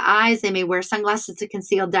cancer. The eyes, they may wear sunglasses to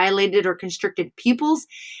conceal dilated or constricted pupils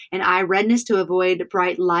and eye redness to avoid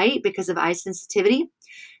bright light because of eye sensitivity.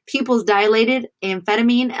 Pupils dilated,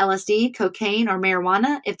 amphetamine, LSD, cocaine, or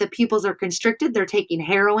marijuana. If the pupils are constricted, they're taking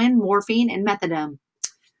heroin, morphine, and methadone.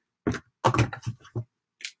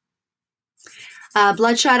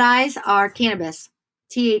 Bloodshot eyes are cannabis,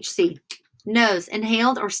 THC. Nose.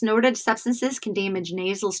 Inhaled or snorted substances can damage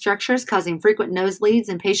nasal structures, causing frequent nosebleeds,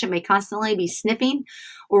 and patient may constantly be sniffing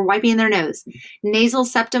or wiping their nose. Nasal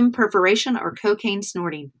septum perforation or cocaine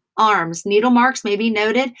snorting. Arms. Needle marks may be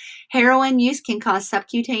noted. Heroin use can cause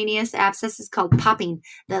subcutaneous abscesses called popping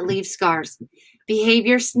that leave scars.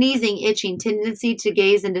 Behavior. Sneezing, itching, tendency to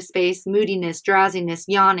gaze into space, moodiness, drowsiness,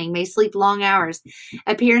 yawning, may sleep long hours.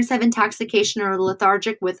 Appearance of intoxication or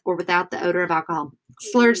lethargic with or without the odor of alcohol.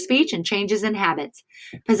 Slurred speech and changes in habits.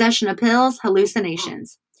 Possession of pills,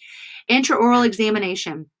 hallucinations. Intraoral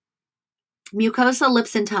examination. Mucosa,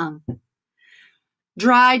 lips, and tongue.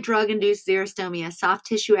 Dry, drug-induced xerostomia, soft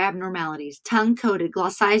tissue abnormalities. Tongue-coated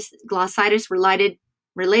glossitis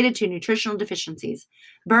related to nutritional deficiencies.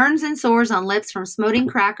 Burns and sores on lips from smoking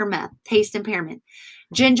crack or meth. Taste impairment.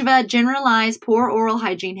 Gingiva, generalized poor oral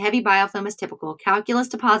hygiene. Heavy biofilm is typical. Calculus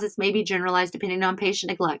deposits may be generalized depending on patient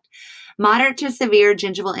neglect. Moderate to severe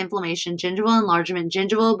gingival inflammation, gingival enlargement,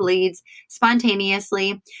 gingival bleeds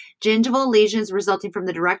spontaneously, gingival lesions resulting from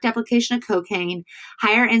the direct application of cocaine,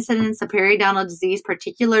 higher incidence of periodontal disease,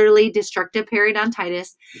 particularly destructive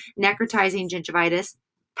periodontitis, necrotizing gingivitis,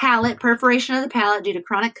 palate, perforation of the palate due to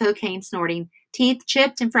chronic cocaine snorting, teeth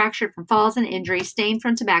chipped and fractured from falls and injury, stained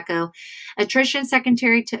from tobacco, attrition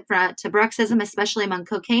secondary to bruxism, especially among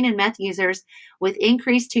cocaine and meth users with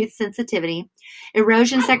increased tooth sensitivity,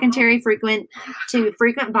 erosion secondary to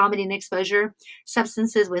frequent vomiting exposure,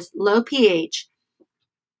 substances with low pH,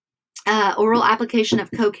 oral application of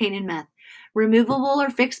cocaine and meth. Removable or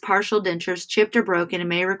fixed partial dentures, chipped or broken, and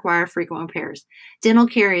may require frequent repairs. Dental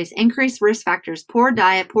caries, increased risk factors, poor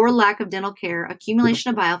diet, poor lack of dental care, accumulation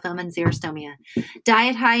of biofilm, and xerostomia.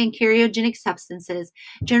 Diet high in cariogenic substances,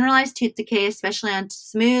 generalized tooth decay, especially on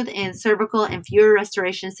smooth and cervical, and fewer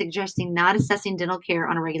restorations, suggesting not assessing dental care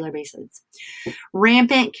on a regular basis.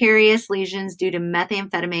 Rampant carious lesions due to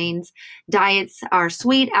methamphetamines. Diets are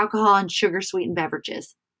sweet, alcohol, and sugar-sweetened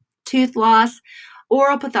beverages. Tooth loss.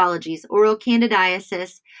 Oral pathologies. Oral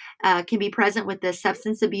candidiasis can be present with the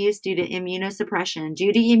substance abuse due to immunosuppression.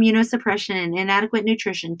 Due to immunosuppression and inadequate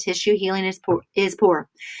nutrition, tissue healing is poor.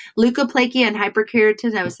 Leukoplakia and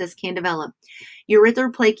hyperkeratinosis can develop.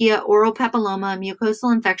 Erythroplakia, oral papilloma,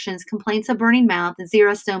 mucosal infections, complaints of burning mouth,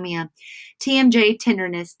 xerostomia, TMJ,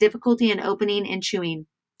 tenderness, difficulty in opening and chewing.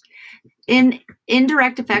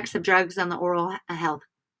 Indirect effects of drugs on the oral health.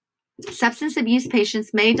 Substance abuse patients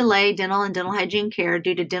may delay dental and dental hygiene care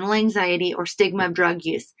due to dental anxiety or stigma of drug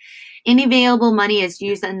use. Any available money is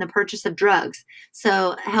used in the purchase of drugs,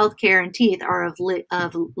 so health care and teeth are of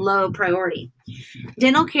low priority.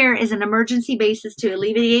 Dental care is an emergency basis to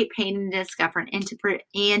alleviate pain and discomfort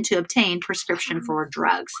and to obtain prescription for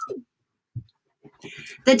drugs.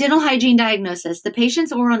 The dental hygiene diagnosis. The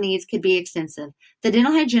patient's oral needs could be extensive. The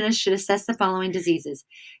dental hygienist should assess the following diseases: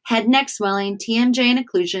 head and neck swelling, TMJ and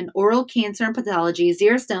occlusion, oral cancer and pathology,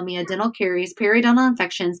 xerostomia, dental caries, periodontal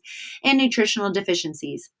infections, and nutritional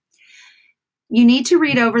deficiencies. You need to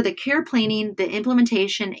read over the care planning, the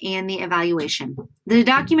implementation, and the evaluation. The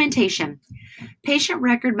documentation. Patient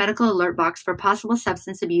record medical alert box for possible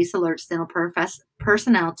substance abuse alerts dental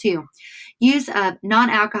personnel to. Use of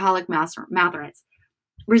non-alcoholic mouth rinse.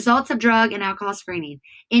 Results of drug and alcohol screening.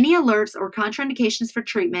 Any alerts or contraindications for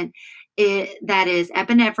treatment, that is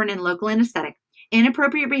epinephrine and local anesthetic.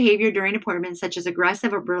 Inappropriate behavior during appointments, such as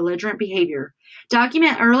aggressive or belligerent behavior.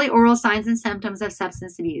 Document early oral signs and symptoms of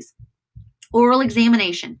substance abuse. Oral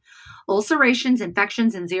examination. Ulcerations,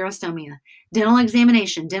 infections, and xerostomia. Dental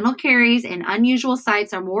examination. Dental caries and unusual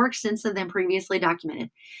sites are more extensive than previously documented.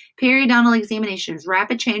 Periodontal examinations.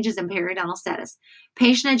 Rapid changes in periodontal status.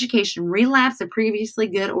 Patient education. Relapse of previously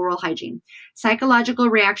good oral hygiene. Psychological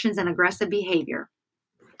reactions and aggressive behavior.